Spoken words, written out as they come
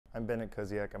I'm Bennett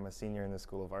Koziak. I'm a senior in the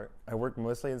School of Art. I work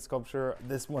mostly in sculpture.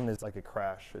 This one is like a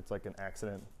crash. It's like an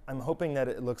accident. I'm hoping that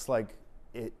it looks like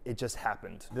it just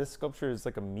happened. This sculpture is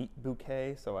like a meat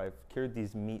bouquet, so I've cured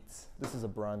these meats. This is a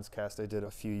bronze cast I did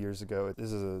a few years ago.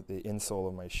 This is the insole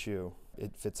of my shoe.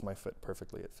 It fits my foot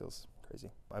perfectly. It feels crazy.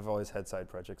 I've always had side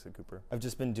projects at Cooper. I've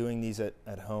just been doing these at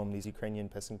home, these Ukrainian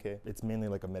pesenke. It's mainly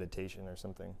like a meditation or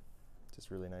something.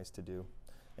 Just really nice to do.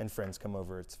 And friends come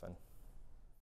over, it's fun.